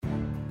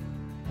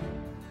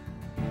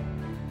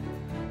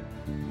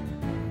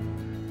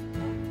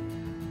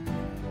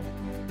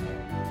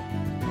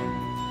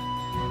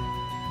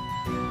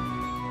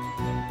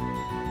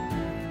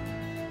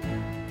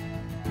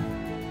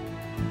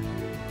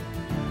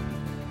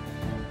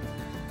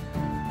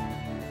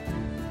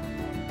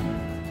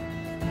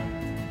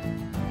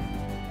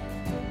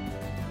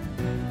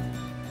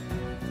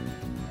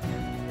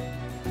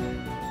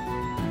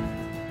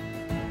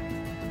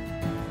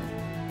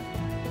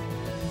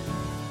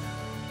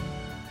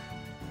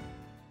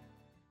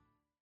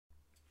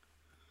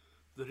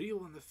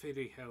Reel on the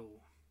Fairy Hill,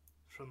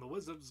 from the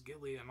Wizard's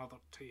Gilly and Other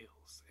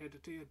Tales,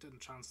 edited and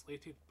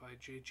translated by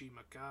J.G.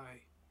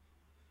 Mackay,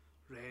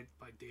 read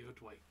by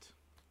David White.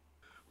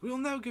 We'll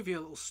now give you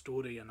a little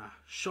story and a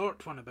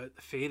short one about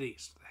the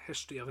fairies, the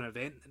history of an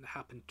event that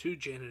happened 2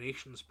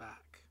 generations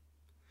back.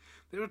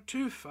 There were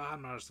 2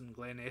 farmers in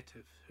Glen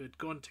Etive who had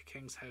gone to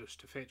King's house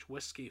to fetch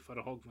whisky for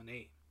a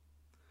hogmanay.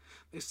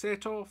 They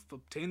set off,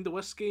 obtained the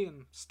whisky,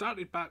 and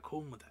started back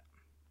home with it.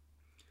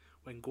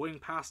 When going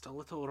past a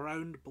little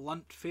round,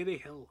 blunt fairy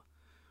hill,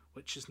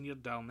 which is near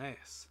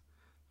Dalness,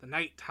 the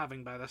night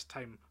having by this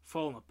time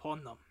fallen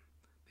upon them,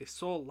 they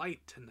saw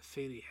light in the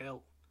fairy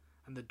hill,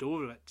 and the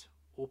door of it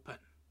open.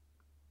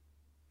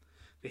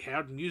 They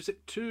heard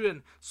music too,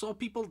 and saw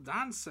people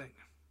dancing,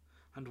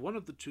 and one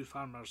of the 2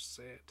 farmers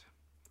said,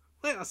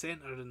 "Let us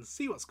enter and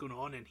see what's going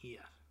on in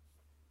here."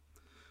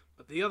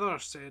 But the other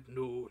said,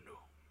 No,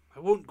 I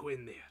won't go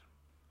in there.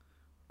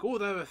 Go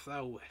thou if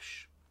thou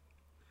wish."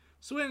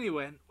 So in he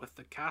went with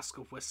the cask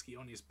of whisky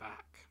on his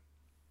back.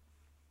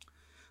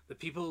 The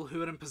people who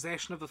were in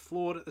possession of the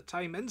floor at the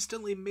time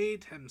instantly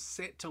made him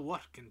set to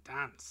work and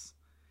dance.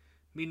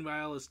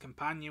 Meanwhile his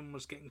companion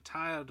was getting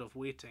tired of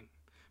waiting,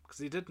 because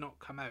he did not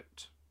come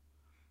out,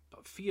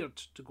 but feared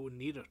to go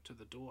nearer to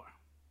the door.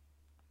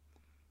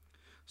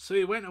 So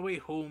he went away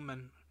home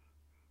and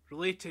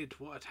related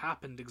what had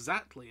happened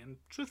exactly and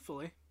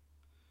truthfully.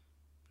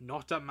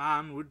 Not a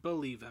man would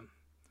believe him,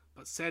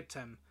 but said to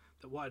him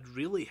that what had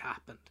really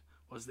happened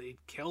was that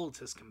he'd killed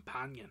his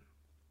companion.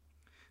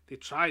 They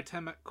tried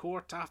him at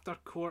court after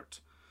court,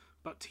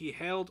 but he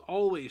held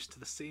always to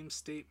the same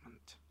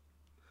statement.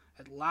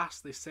 At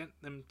last they sent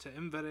him to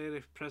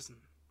Inverary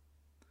prison.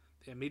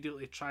 They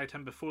immediately tried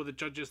him before the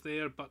judges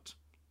there, but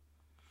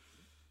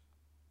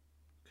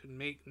could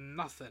make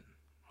nothing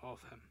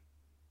of him,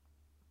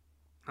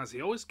 as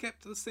he always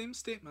kept to the same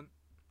statement.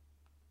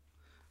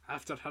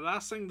 After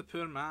harassing the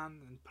poor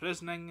man,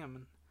 imprisoning him,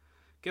 and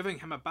giving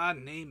him a bad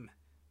name,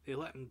 they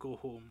let him go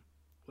home,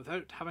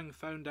 without having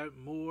found out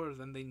more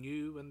than they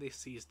knew when they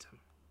seized him.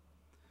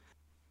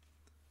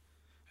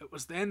 It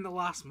was then the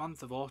last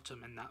month of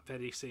autumn in that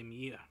very same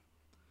year,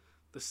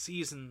 the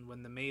season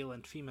when the male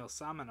and female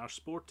salmon are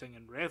sporting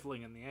and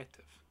revelling in the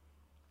Etive.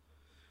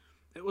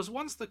 It was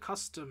once the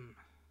custom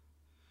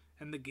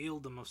in the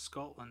Gaeldom of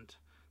Scotland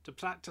to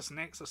practice an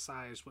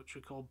exercise which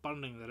we call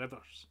burning the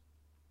rivers.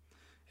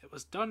 It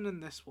was done in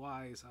this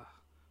wise. A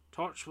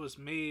torch was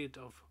made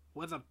of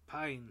withered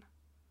pine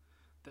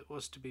that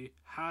was to be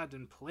had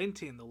in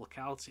plenty in the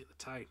locality at the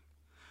time.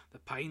 The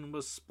pine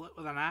was split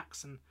with an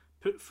axe and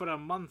put for a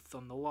month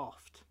on the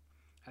loft,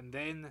 and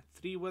then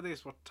 3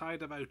 withes were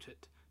tied about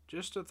it,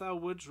 just as thou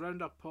wouldst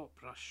round a pot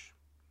brush.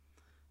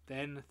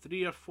 Then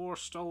 3 or 4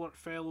 stalwart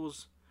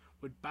fellows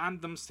would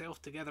band themselves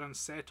together and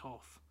set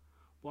off,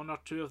 1 or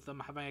 2 of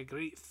them having a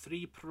great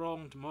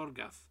 3-pronged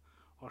morgath,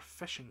 or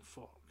fishing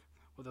fork,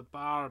 with a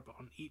barb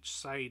on each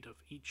side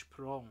of each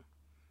prong,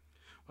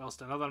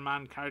 whilst another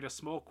man carried a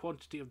small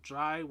quantity of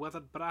dry,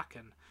 withered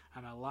bracken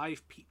and a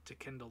live peat to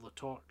kindle the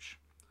torch.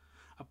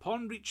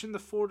 Upon reaching the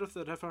ford of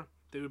the river,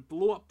 they would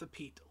blow up the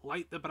peat,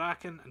 light the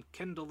bracken, and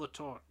kindle the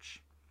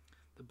torch.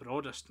 The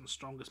broadest and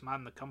strongest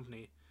man in the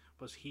company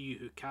was he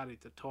who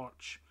carried the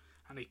torch,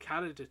 and he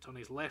carried it on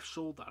his left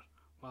shoulder,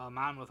 while a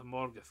man with a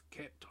morgath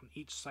kept on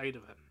each side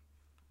of him.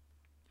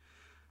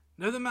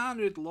 Now the man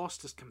who had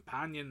lost his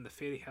companion in the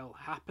Fairy Hill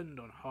happened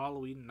on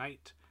Halloween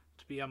night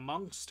to be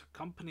amongst a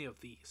company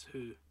of these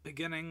who,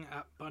 beginning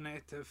at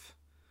Bunetive,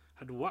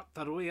 had worked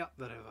their way up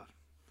the river.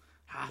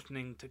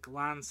 Happening to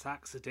glance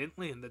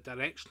accidentally in the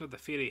direction of the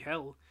Fairy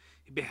Hill,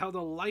 he beheld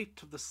a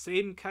light of the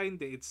same kind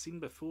they had seen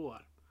before,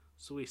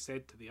 so he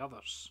said to the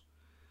others,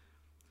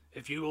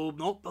 "If you will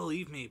not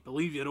believe me,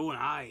 believe your own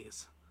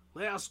eyes.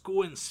 Let us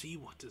go and see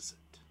what is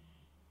it."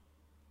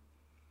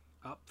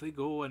 Up they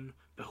go, and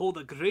behold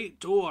a great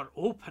door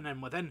open,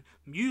 and within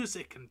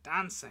music and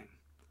dancing.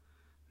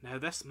 Now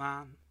this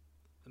man,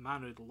 the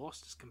man who had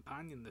lost his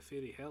companion in the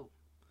Fairy Hill,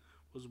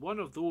 was one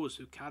of those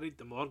who carried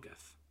the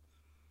morgath.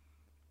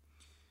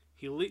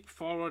 He leaped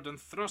forward and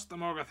thrust the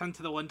morgath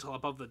into the lintel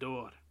above the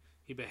door.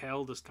 He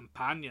beheld his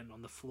companion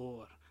on the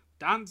floor,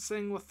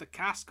 dancing with the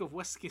cask of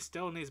whisky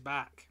still on his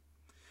back.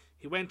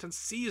 He went and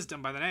seized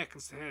him by the neck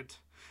and said,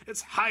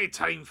 "It's high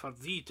time for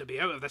thee to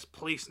be out of this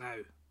place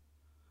now."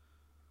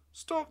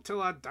 "Stop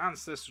till I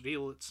dance this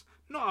reel. It's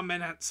not a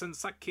minute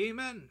since I came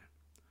in."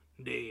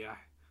 "Nay,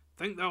 I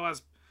think thou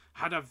hast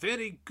had a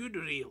very good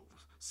reel,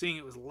 seeing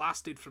it was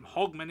lasted from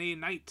Hogmanay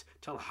night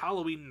till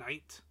Halloween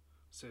night,"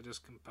 said his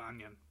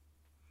companion.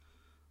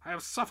 "I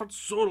have suffered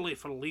sorely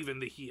for leaving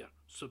thee here,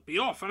 so be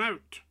off and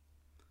out."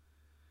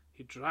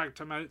 He dragged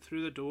him out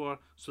through the door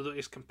so that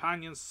his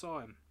companions saw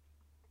him.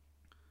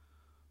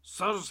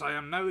 "Sirs, I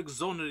am now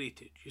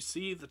exonerated. You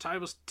see that I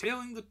was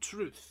telling the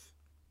truth."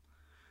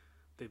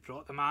 They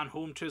brought the man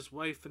home to his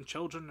wife and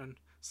children and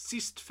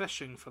ceased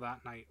fishing for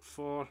that night,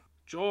 for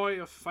joy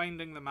of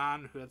finding the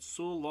man who had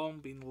so long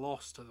been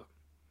lost to them.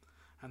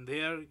 And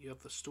there you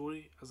have the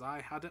story as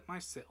I had it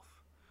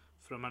myself,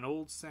 from an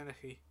old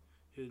senachie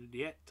who is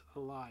yet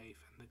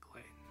alive in the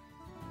glen.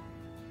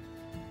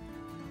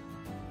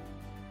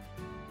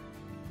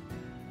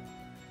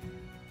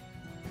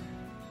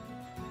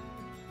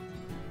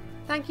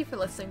 Thank you for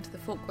listening to the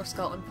Folklore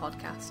Scotland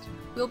podcast.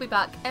 We'll be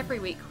back every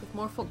week with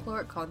more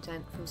folkloric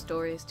content from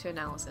stories to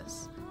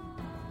analysis.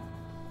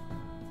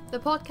 The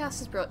podcast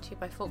is brought to you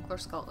by Folklore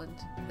Scotland,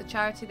 the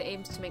charity that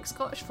aims to make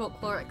Scottish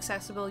folklore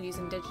accessible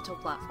using digital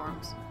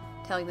platforms,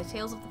 telling the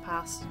tales of the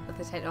past with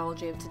the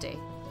technology of today.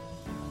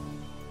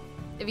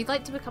 If you'd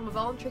like to become a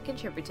voluntary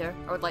contributor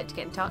or would like to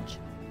get in touch,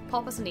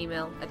 pop us an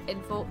email at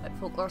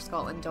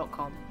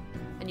info@folklorescotland.com,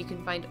 and you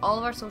can find all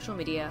of our social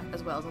media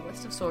as well as a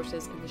list of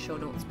sources in the show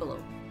notes below.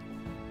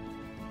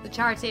 The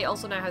charity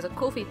also now has a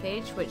Ko-fi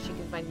page, which you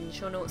can find in the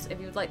show notes if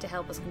you would like to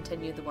help us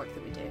continue the work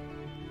that we do.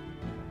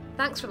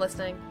 Thanks for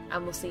listening,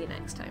 and we'll see you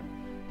next time.